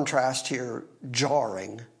the contrast here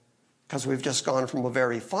jarring, because we've just gone from a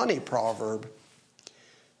very funny proverb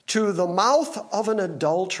to the mouth of an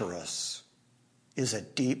adulteress is a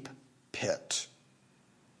deep pit.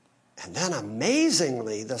 And then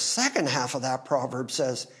amazingly, the second half of that proverb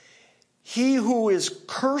says, he who is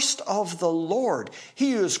cursed of the Lord,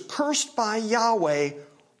 he who is cursed by Yahweh,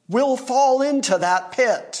 will fall into that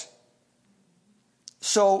pit.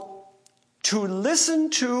 So, to listen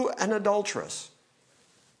to an adulteress,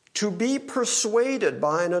 to be persuaded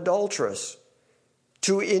by an adulteress,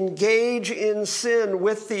 to engage in sin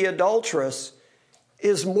with the adulteress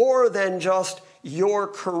is more than just your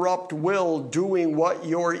corrupt will doing what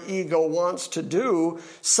your ego wants to do.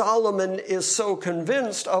 Solomon is so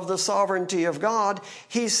convinced of the sovereignty of God,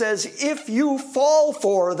 he says, if you fall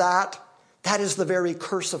for that, that is the very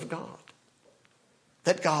curse of God,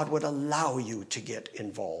 that God would allow you to get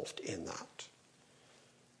involved in that.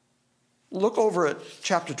 Look over at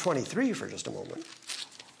chapter 23 for just a moment.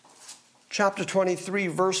 Chapter 23,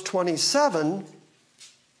 verse 27,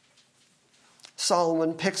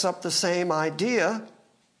 Solomon picks up the same idea.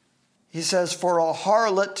 He says, for a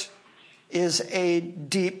harlot is a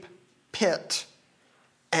deep pit,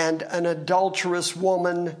 and an adulterous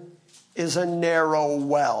woman is a narrow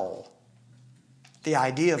well. The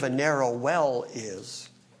idea of a narrow well is,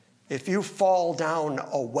 if you fall down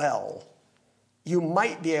a well, you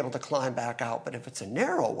might be able to climb back out, but if it's a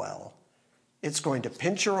narrow well, it's going to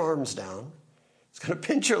pinch your arms down, it's going to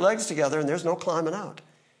pinch your legs together, and there's no climbing out.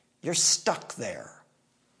 You're stuck there.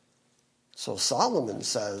 So Solomon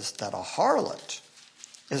says that a harlot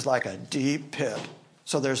is like a deep pit,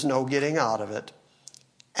 so there's no getting out of it.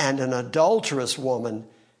 And an adulterous woman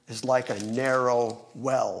is like a narrow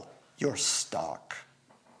well. You're stuck.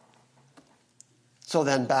 So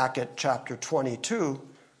then back at chapter 22,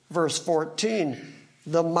 verse 14,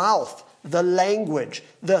 the mouth, the language,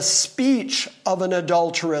 the speech of an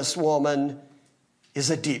adulterous woman is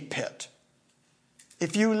a deep pit.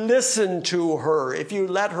 If you listen to her, if you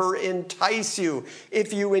let her entice you,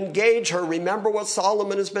 if you engage her, remember what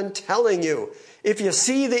Solomon has been telling you. If you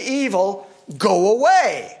see the evil, go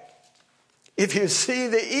away. If you see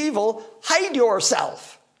the evil, hide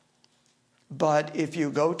yourself. But if you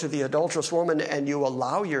go to the adulterous woman and you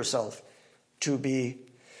allow yourself to be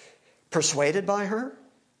persuaded by her,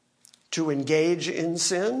 to engage in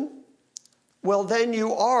sin, well, then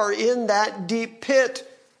you are in that deep pit,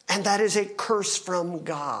 and that is a curse from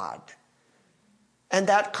God. And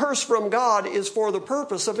that curse from God is for the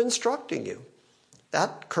purpose of instructing you.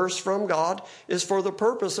 That curse from God is for the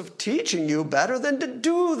purpose of teaching you better than to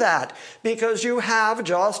do that, because you have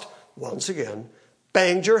just, once again,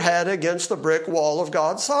 banged your head against the brick wall of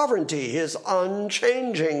God's sovereignty, his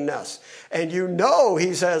unchangingness. And you know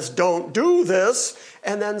he says, don't do this.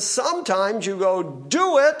 And then sometimes you go,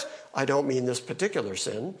 do it. I don't mean this particular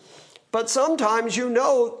sin. But sometimes you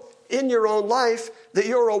know in your own life that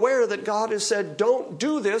you're aware that God has said, don't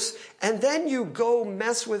do this. And then you go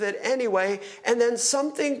mess with it anyway. And then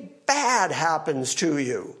something bad happens to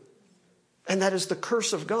you. And that is the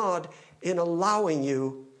curse of God in allowing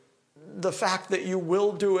you the fact that you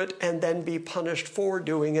will do it and then be punished for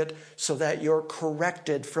doing it so that you're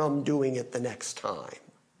corrected from doing it the next time.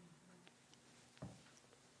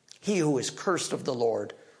 He who is cursed of the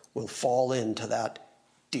Lord will fall into that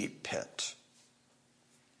deep pit.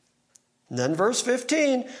 And then verse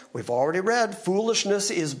 15, we've already read,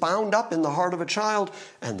 foolishness is bound up in the heart of a child,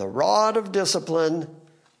 and the rod of discipline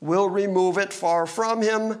will remove it far from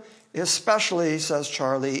him, especially, says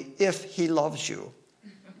Charlie, if he loves you.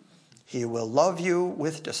 He will love you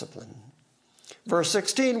with discipline. Verse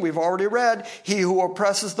 16, we've already read, he who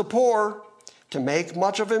oppresses the poor to make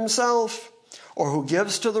much of himself, or who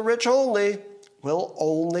gives to the rich only, will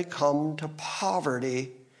only come to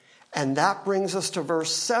poverty. And that brings us to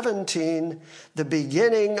verse 17, the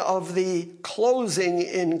beginning of the closing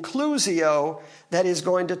inclusio that is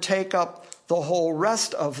going to take up the whole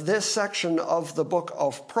rest of this section of the book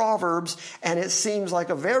of Proverbs. And it seems like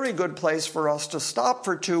a very good place for us to stop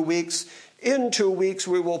for 2 weeks. In 2 weeks,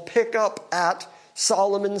 we will pick up at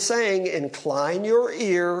Solomon saying, incline your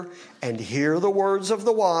ear and hear the words of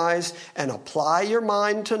the wise and apply your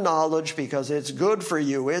mind to knowledge because it's good for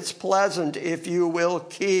you. It's pleasant if you will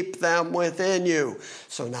keep them within you.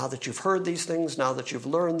 So now that you've heard these things, now that you've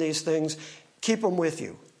learned these things, keep them with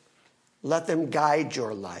you. Let them guide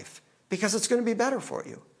your life because it's going to be better for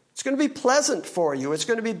you. It's going to be pleasant for you. It's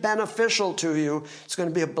going to be beneficial to you. It's going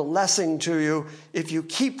to be a blessing to you if you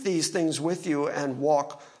keep these things with you and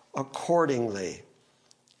walk accordingly.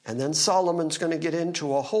 And then Solomon's going to get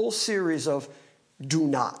into a whole series of do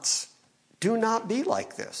nots. Do not be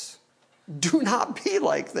like this. Do not be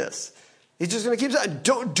like this. He's just going to keep saying,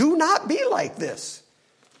 do not be like this.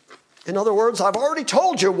 In other words, I've already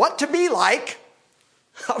told you what to be like.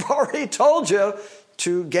 I've already told you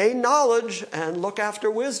to gain knowledge and look after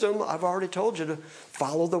wisdom. I've already told you to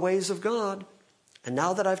follow the ways of God. And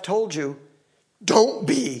now that I've told you, don't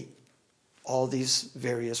be all these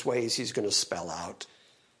various ways he's going to spell out.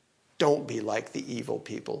 Don't be like the evil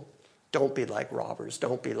people. Don't be like robbers.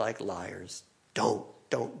 Don't be like liars. Don't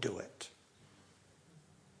do it.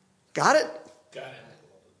 Got it? Got it.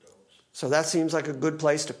 So that seems like a good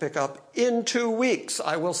place to pick up in 2 weeks.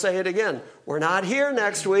 I will say it again. We're not here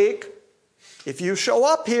next week. If you show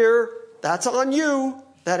up here, that's on you.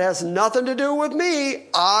 That has nothing to do with me.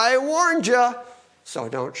 I warned you. So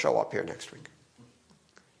don't show up here next week.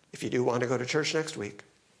 If you do want to go to church next week,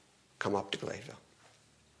 come up to Gladeville.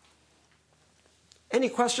 Any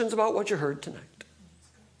questions about what you heard tonight?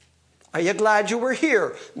 Are you glad you were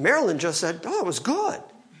here? Marilyn just said, oh, it was good.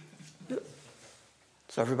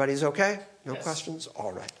 So everybody's okay? No Yes. questions?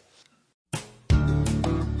 All right.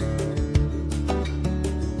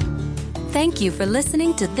 Thank you for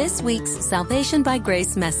listening to this week's Salvation by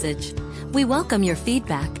Grace message. We welcome your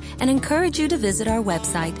feedback and encourage you to visit our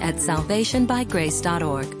website at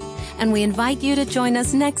salvationbygrace.org. And we invite you to join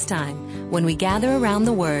us next time when we gather around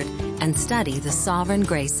the Word and study the sovereign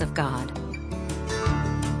grace of God.